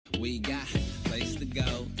We got place to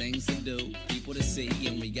go, things to do, people to see,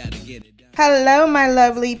 and we gotta get it done. Hello, my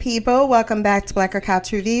lovely people. Welcome back to Blacker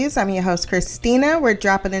Couch Reviews. I'm your host, Christina. We're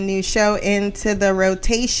dropping a new show into the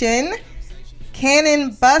rotation.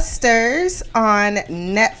 Cannon Busters on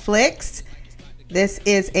Netflix. This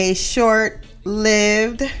is a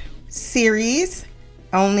short-lived series,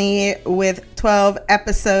 only with 12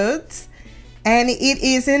 episodes. And it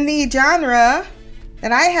is in the genre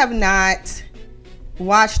that I have not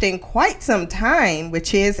watched in quite some time,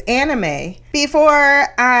 which is anime. Before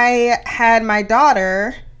I had my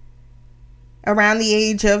daughter, around the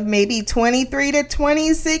age of maybe 23 to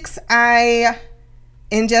 26, I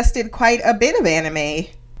ingested quite a bit of anime.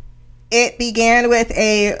 It began with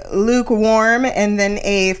a lukewarm and then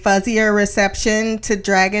a fuzzier reception to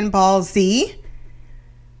Dragon Ball Z.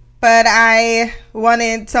 But I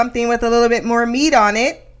wanted something with a little bit more meat on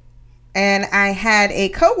it. And I had a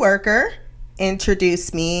coworker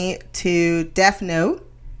introduce me to Death Note.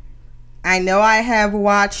 I know I have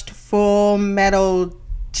watched Full Metal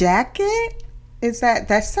Jacket.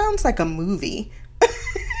 That sounds like a movie.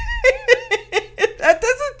 That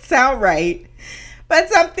doesn't sound right. But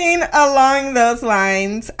something along those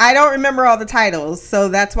lines. I don't remember all the titles, so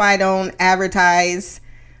that's why I don't advertise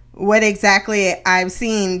what exactly I've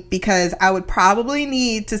seen, because I would probably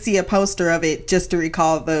need to see a poster of it just to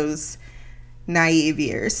recall those naive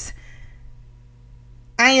years.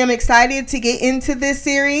 I am excited to get into this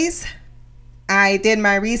series. I did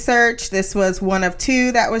my research. This was one of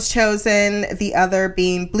two that was chosen, the other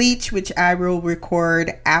being Bleach, which I will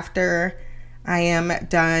record after I am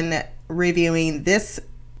done reviewing this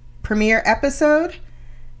premiere episode.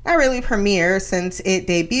 Not really premiere, since it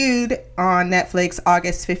debuted on Netflix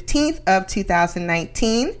August 15th of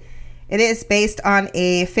 2019. It is based on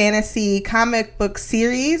a fantasy comic book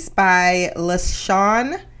series by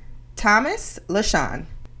LaShawn Thomas. LaShawn.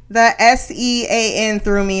 The S-E-A-N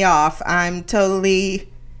threw me off. I'm totally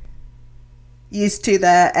used to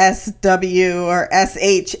the S-W or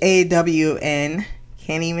S-H-A-W-N.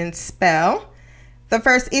 Can't even spell. The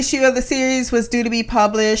first issue of the series was due to be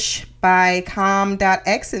published by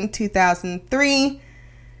Com.X in 2003,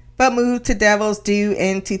 but moved to Devil's Due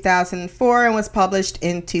in 2004 and was published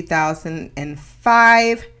in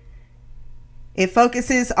 2005. It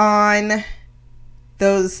focuses on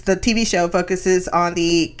the TV show focuses on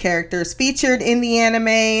the characters featured in the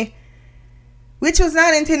anime, which was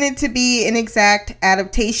not intended to be an exact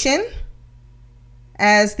adaptation.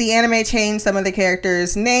 As the anime changed some of the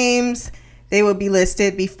characters' names, they will be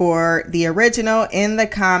listed before the original in the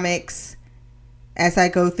comics. As I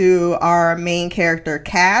go through our main character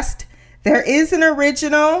cast, there is an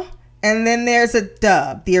original and then there's a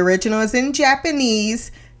dub. The original is in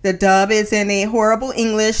Japanese. The dub is in a horrible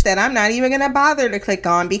English that I'm not even going to bother to click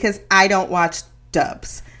on because I don't watch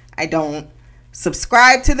dubs. I don't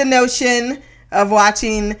subscribe to the notion of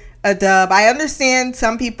watching a dub. I understand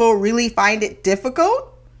some people really find it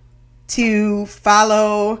difficult to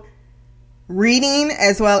follow reading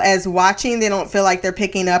as well as watching. They don't feel like they're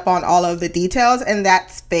picking up on all of the details, and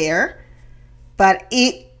that's fair. But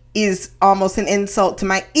it is almost an insult to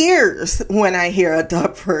my ears when I hear a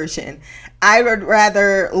dub version. I would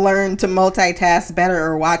rather learn to multitask better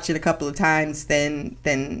or watch it a couple of times than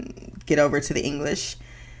get over to the English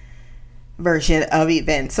version of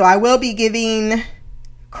events. So I will be giving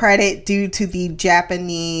credit due to the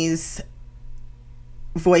Japanese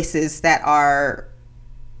voices that are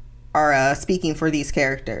speaking for these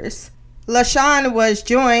characters. LaShawn was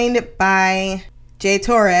joined by Jay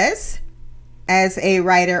Torres as a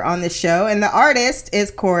writer on the show, and the artist is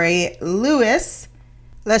Corey Lewis.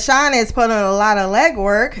 LaShawn is putting a lot of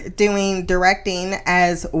legwork doing directing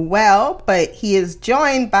as well, but he is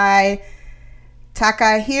joined by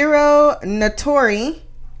Takahiro Natori.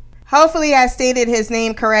 Hopefully I stated his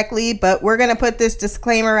name correctly, but we're going to put this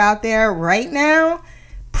disclaimer out there right now.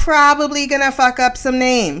 Probably going to fuck up some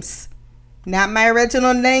names. Not my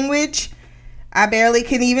original language. I barely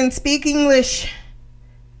can even speak English.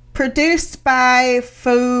 Produced by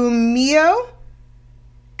Fumio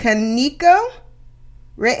Kaneko.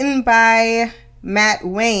 Written by Matt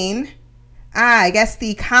Wayne. I guess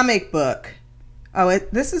the comic book.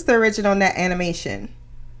 This is the original net animation.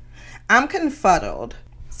 I'm confuddled.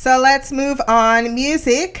 So let's move on.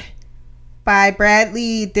 Music by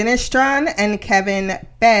Bradley Dinistron and Kevin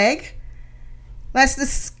Begg. Let's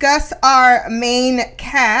discuss our main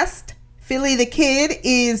cast. Philly the Kid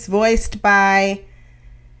is voiced by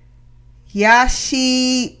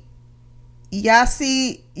Yashigu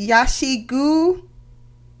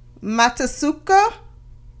Matasuko.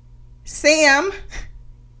 Sam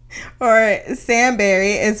or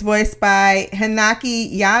Samberry is voiced by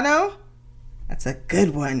Hinaki Yano. That's a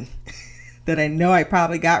good one that I know I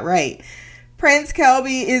probably got right. Prince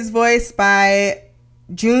Kelby is voiced by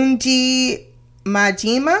Junji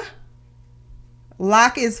Majima.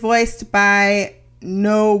 Locke is voiced by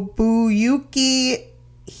Nobuyuki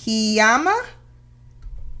Hiyama.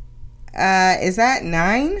 Is that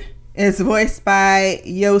 9? Is voiced by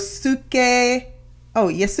Yasuke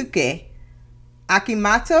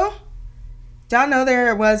Akimato. Y'all know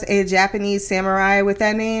there was a Japanese samurai with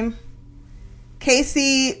that name?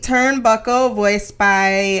 Casey Turnbuckle, voiced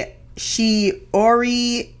by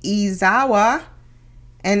Shiori Izawa.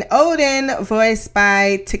 And Odin, voiced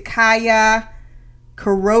by Takaya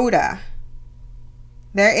Kuroda.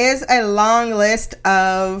 There is a long list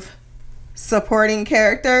of supporting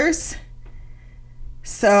characters,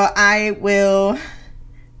 so I will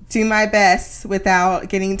do my best without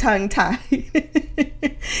getting tongue-tied.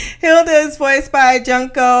 Hilda is voiced by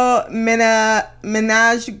Junko Minagawa.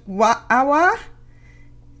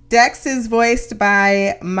 Dex is voiced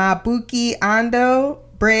by Mabuki Ando.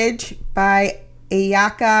 Bridge by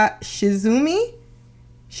Ayaka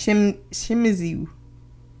Shimizu.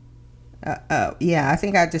 Yeah, I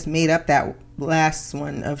think I just made up that last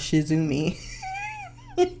one of Shizumi.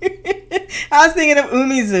 I was thinking of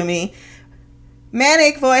Umizumi.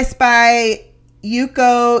 Manic, voiced by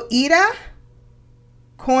Yuko Ida.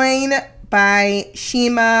 Coin by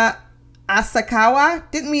Shima Asakawa.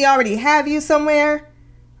 Didn't we already have you somewhere?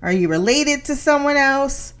 Are you related to someone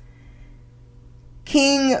else?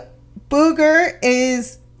 King Booger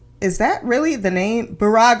is that really the name?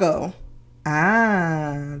 Burago.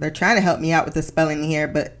 Ah, they're trying to help me out with the spelling here,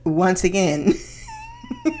 but once again,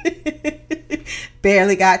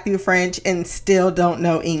 barely got through French and still don't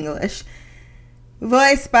know English.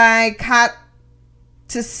 Voiced by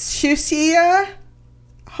Katsushia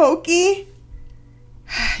Hoki.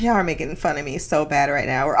 Y'all are making fun of me so bad right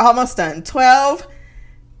now. We're almost done. 12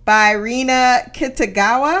 by Rina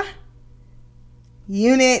Kitagawa.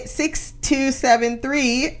 Unit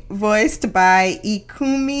 6273, voiced by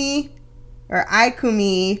Ikumi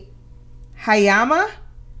Hayama.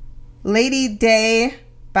 Lady Day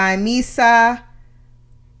by Misa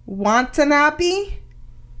Watanabe.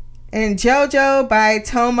 And JoJo by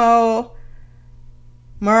Tomo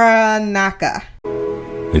Muranaka.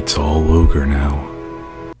 It's all ogre now.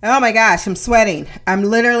 Oh my gosh, I'm sweating. I'm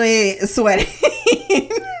literally sweating.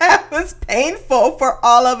 That was painful for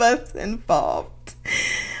all of us involved.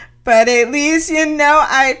 But at least you know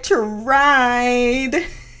I tried.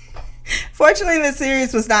 Fortunately, the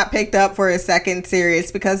series was not picked up for a second series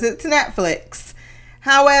because it's Netflix.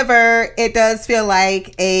 However, it does feel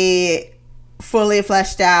like a fully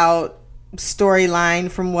fleshed out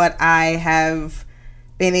storyline from what I have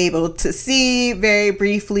been able to see very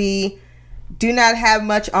briefly. Do not have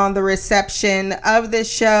much on the reception of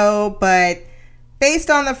this show, but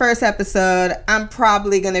based on the first episode, I'm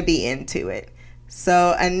probably going to be into it.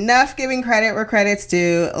 So enough giving credit where credit's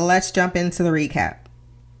due. Let's jump into the recap.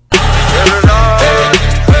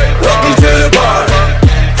 Welcome to the bar.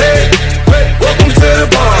 Welcome to the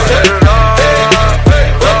bar.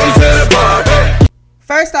 Welcome to the bar.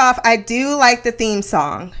 First off, I do like the theme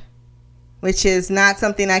song, which is not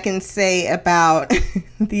something I can say about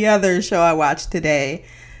the other show I watched today.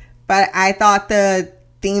 But I thought the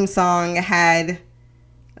theme song had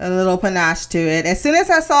a little panache to it. As soon as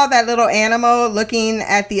I saw that little animal looking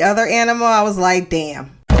at the other animal, I was like,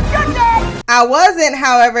 damn. I wasn't,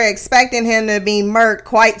 however, expecting him to be murked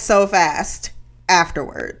quite so fast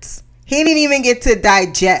afterwards. He didn't even get to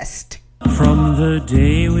digest. From the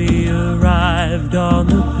day we arrived on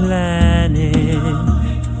the planet,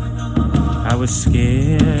 I was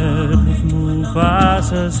scared of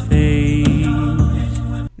Mufasa's face.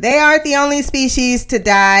 They aren't the only species to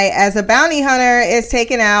die, as a bounty hunter is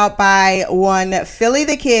taken out by one Philly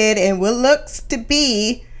the Kid in what looks to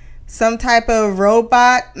be some type of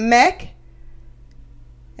robot mech,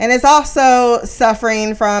 and is also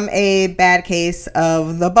suffering from a bad case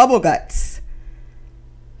of the bubble guts.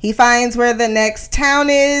 He finds where the next town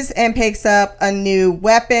is and picks up a new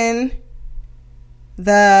weapon.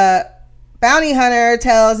 The bounty hunter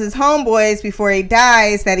tells his homeboys before he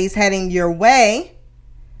dies that he's heading your way.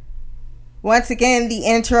 Once again, the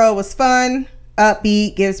intro was fun,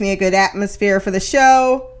 upbeat, gives me a good atmosphere for the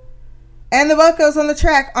show, and the vocals on the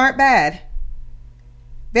track aren't bad.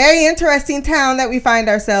 Very interesting town that we find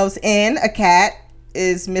ourselves in. A cat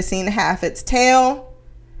is missing half its tail.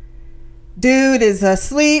 Dude is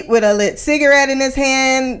asleep with a lit cigarette in his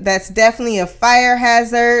hand. That's definitely a fire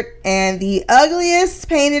hazard. And the ugliest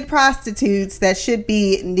painted prostitutes that should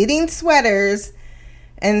be knitting sweaters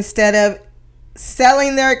instead of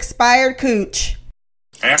selling their expired cooch.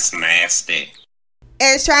 That's nasty.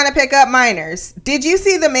 Is trying to pick up minors. Did you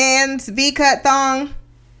see the man's V-cut thong?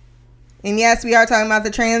 And yes, we are talking about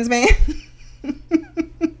the trans man.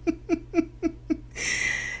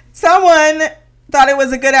 Someone thought it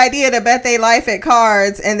was a good idea to bet their life at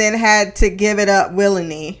cards and then had to give it up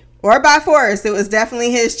willingly. Or by force. It was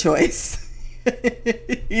definitely his choice.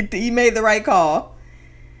 He made the right call.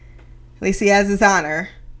 At least he has his honor.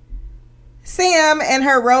 Sam and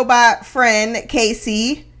her robot friend,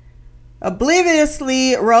 Casey,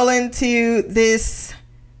 obliviously roll into this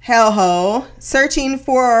hellhole, searching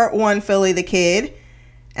for one Philly the Kid,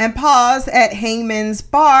 and pause at Hangman's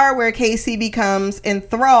bar, where Casey becomes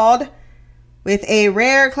enthralled with a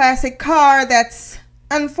rare classic car that's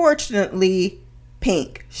unfortunately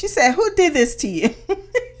pink. She said, "Who did this to you?"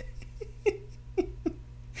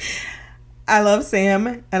 I love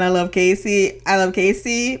Sam and I love Casey. I love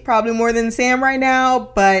Casey probably more than Sam right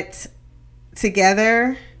now, but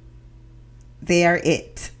together they are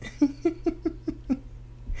it.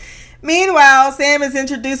 Meanwhile, Sam is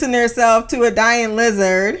introducing herself to a dying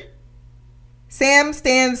lizard. Sam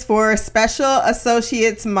stands for Special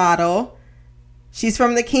Associates Model. She's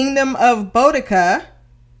from the kingdom of Boudica.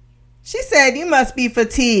 She said, "You must be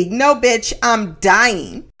fatigued." "No, bitch, I'm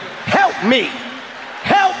dying." Help me!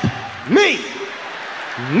 Help me!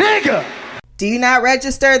 Nigga! "Do you not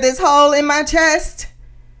register this hole in my chest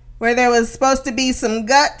where there was supposed to be some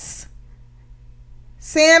guts?"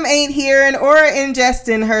 Sam ain't hearing or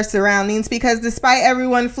ingesting her surroundings because despite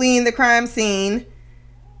everyone fleeing the crime scene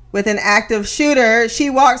with an active shooter, she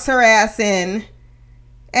walks her ass in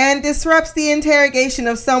and disrupts the interrogation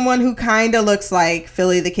of someone who kinda looks like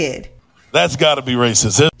Philly the Kid. That's gotta be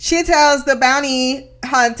racist. She tells the bounty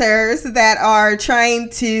hunters that are trying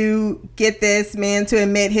to get this man to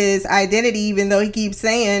admit his identity, even though he keeps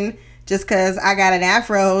saying, "Just because I got an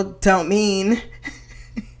afro don't mean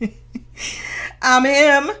I'm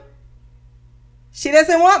him." She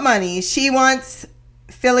doesn't want money. She wants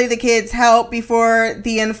Philly the Kid's help before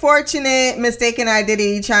the unfortunate mistaken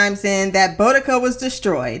identity chimes in that Boudica was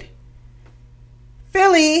destroyed.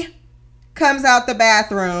 Philly comes out the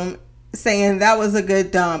bathroom saying that was a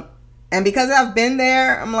good dump. And because I've been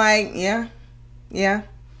there, I'm like, yeah.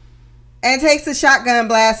 And takes a shotgun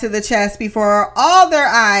blast to the chest before all their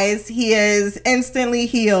eyes. He is instantly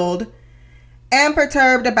healed and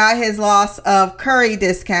perturbed about his loss of curry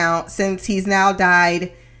discount since he's now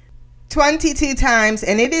died 22 times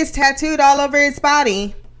and it is tattooed all over his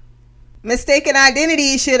body. Mistaken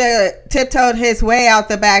identity should have tiptoed his way out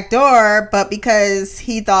the back door, but because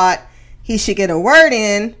he thought he should get a word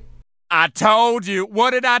in, "I told you.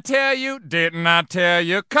 What did I tell you? Didn't I tell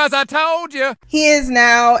you? 'Cause I told you." He is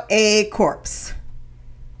now a corpse.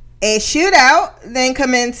 A shootout then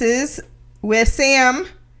commences with Sam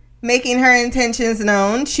making her intentions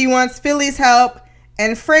known. She wants Philly's help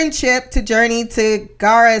and friendship to journey to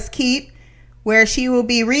Gara's Keep, where she will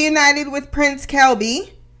be reunited with Prince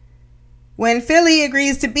Kelby. When Philly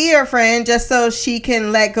agrees to be her friend just so she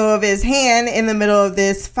can let go of his hand in the middle of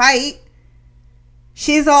this fight,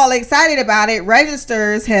 she's all excited about it,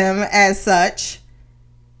 registers him as such,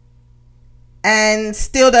 and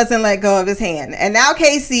still doesn't let go of his hand. And now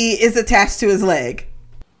Casey is attached to his leg.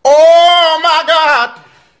 Oh my God!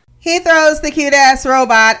 He throws the cute-ass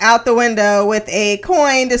robot out the window with a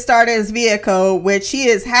coin to start his vehicle, which she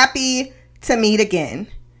is happy to meet again.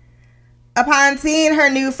 Upon seeing her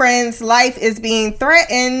new friend's life is being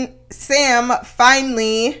threatened, Sam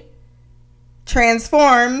finally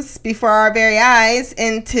transforms before our very eyes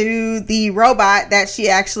into the robot that she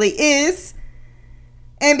actually is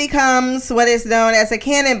and becomes what is known as a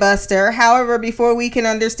cannon buster. However, before we can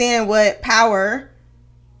understand what power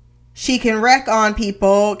she can wreck on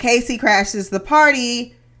people, Casey crashes the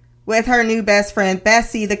party with her new best friend,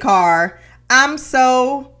 Bessie the car. I'm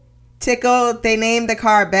so tickled they named the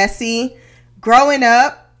car Bessie. Growing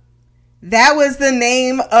up, that was the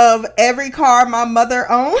name of every car my mother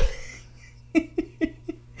owned.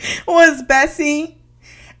 Was Bessie.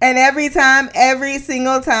 And every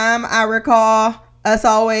single time I recall us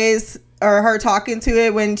always, or her talking to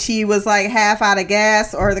it when she was like half out of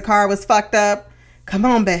gas or the car was fucked up. "Come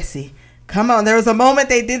on, Bessie. Come on." There was a moment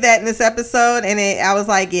they did that in this episode and I was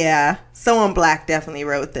like, yeah, someone black definitely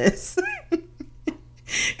wrote this.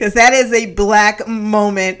 Because that is a black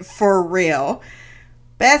moment for real.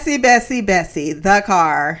 Bessie, Bessie, Bessie, the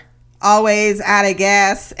car. Always out of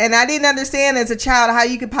gas. And I didn't understand as a child how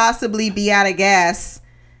you could possibly be out of gas,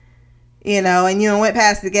 and you went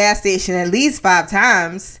past the gas station at least 5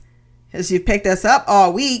 times because you picked us up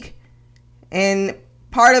all week. And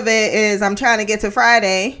part of it is I'm trying to get to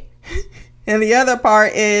Friday. And the other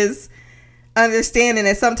part is understanding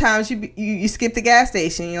that sometimes you skip the gas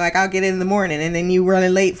station. You're like, I'll get it in the morning. And then you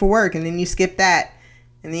running late for work. And then you skip that.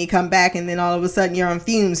 And then you come back. And then all of a sudden you're on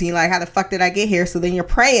fumes. And you're like, how the fuck did I get here? So then you're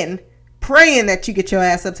praying that you get your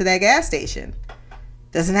ass up to that gas station.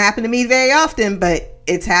 Doesn't happen to me very often, but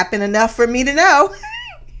it's happened enough for me to know.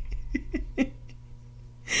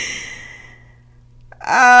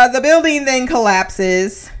 The building then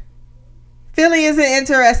collapses. Philly isn't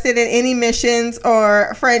interested in any missions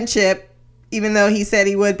or friendship, even though he said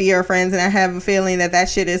he would be our friends, and I have a feeling that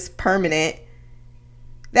shit is permanent.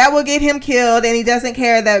 That will get him killed, and he doesn't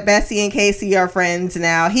care that Bessie and Casey are friends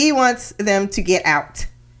now. He wants them to get out.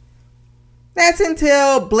 That's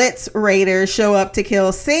until Blitz Raiders show up to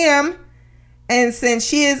kill Sam, and since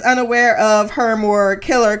she is unaware of her more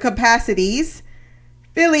killer capacities,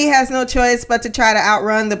 Philly has no choice but to try to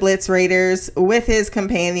outrun the Blitz Raiders with his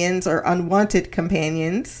companions, or unwanted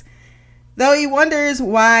companions, though he wonders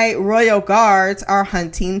why Royal Guards are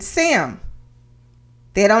hunting Sam.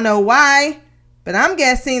 They don't know why, but I'm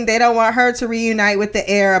guessing they don't want her to reunite with the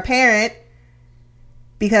heir apparent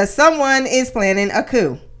because someone is planning a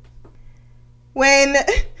coup. When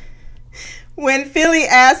Philly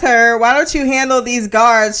asked her, why don't you handle these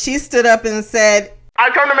guards, she stood up and said, I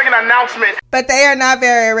come to make an announcement. But they are not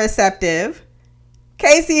very receptive.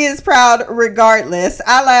 Casey is proud regardless.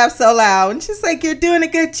 I laughed so loud. And she's like, you're doing a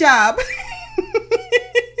good job.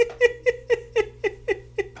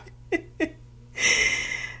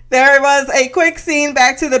 There was a quick scene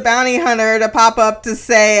back to the bounty hunter to pop up to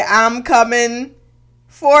say, I'm coming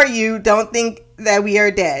for you. Don't think that we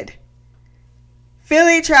are dead.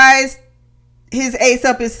 Philly tries his ace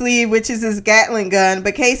up his sleeve, which is his Gatling gun,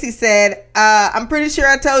 but Casey said, I'm pretty sure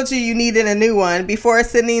I told you needed a new one before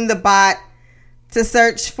sending the bot to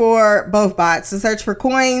search for both bots to search for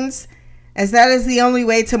coins, as that is the only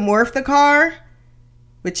way to morph the car,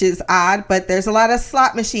 which is odd, but there's a lot of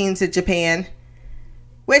slot machines in Japan,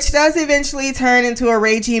 which does eventually turn into a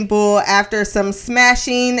raging bull after some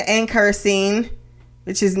smashing and cursing,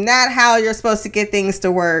 which is not how you're supposed to get things to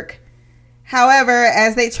work. However,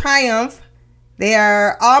 as they triumph, they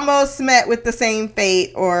are almost met with the same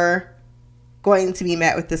fate, or going to be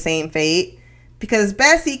met with the same fate, because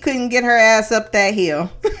Bessie couldn't get her ass up that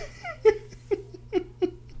hill.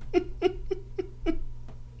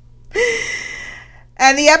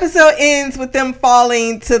 And the episode ends with them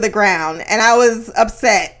falling to the ground, and I was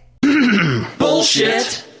upset.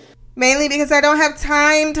 Bullshit. Mainly because I don't have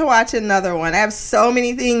time to watch another one. I have so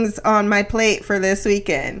many things on my plate for this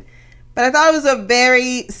weekend. But I thought it was a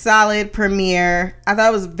very solid premiere. I thought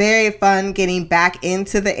it was very fun getting back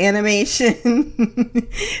into the animation.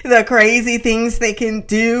 The crazy things they can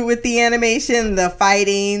do with the animation. The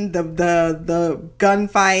fighting, the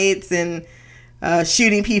gunfights, and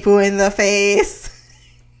shooting people in the face.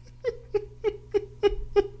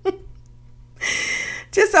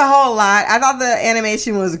 Just a whole lot. I thought the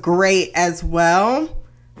animation was great as well.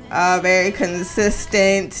 Very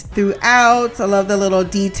consistent throughout. I love the little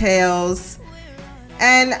details.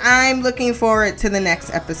 And I'm looking forward to the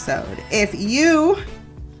next episode. If you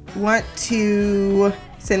want to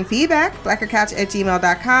send feedback,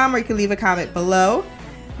 blackercouch@gmail.com, or you can leave a comment below.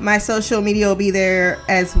 My social media will be there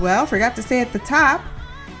as well. Forgot to say at the top.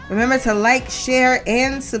 Remember to like, share,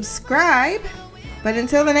 and subscribe. But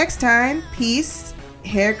until the next time, peace,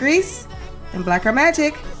 hair grease, and blacker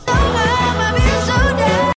magic.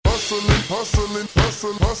 Hustling,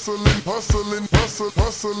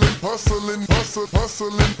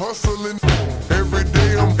 every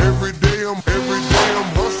day I'm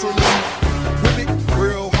hustling. Whip it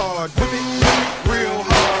real hard, whip it real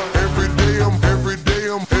hard. Every day I'm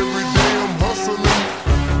hustling.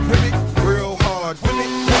 Whip it real hard, whip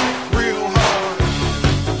it real hard.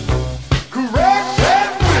 Correct that.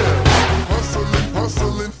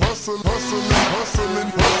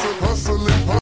 Hustling.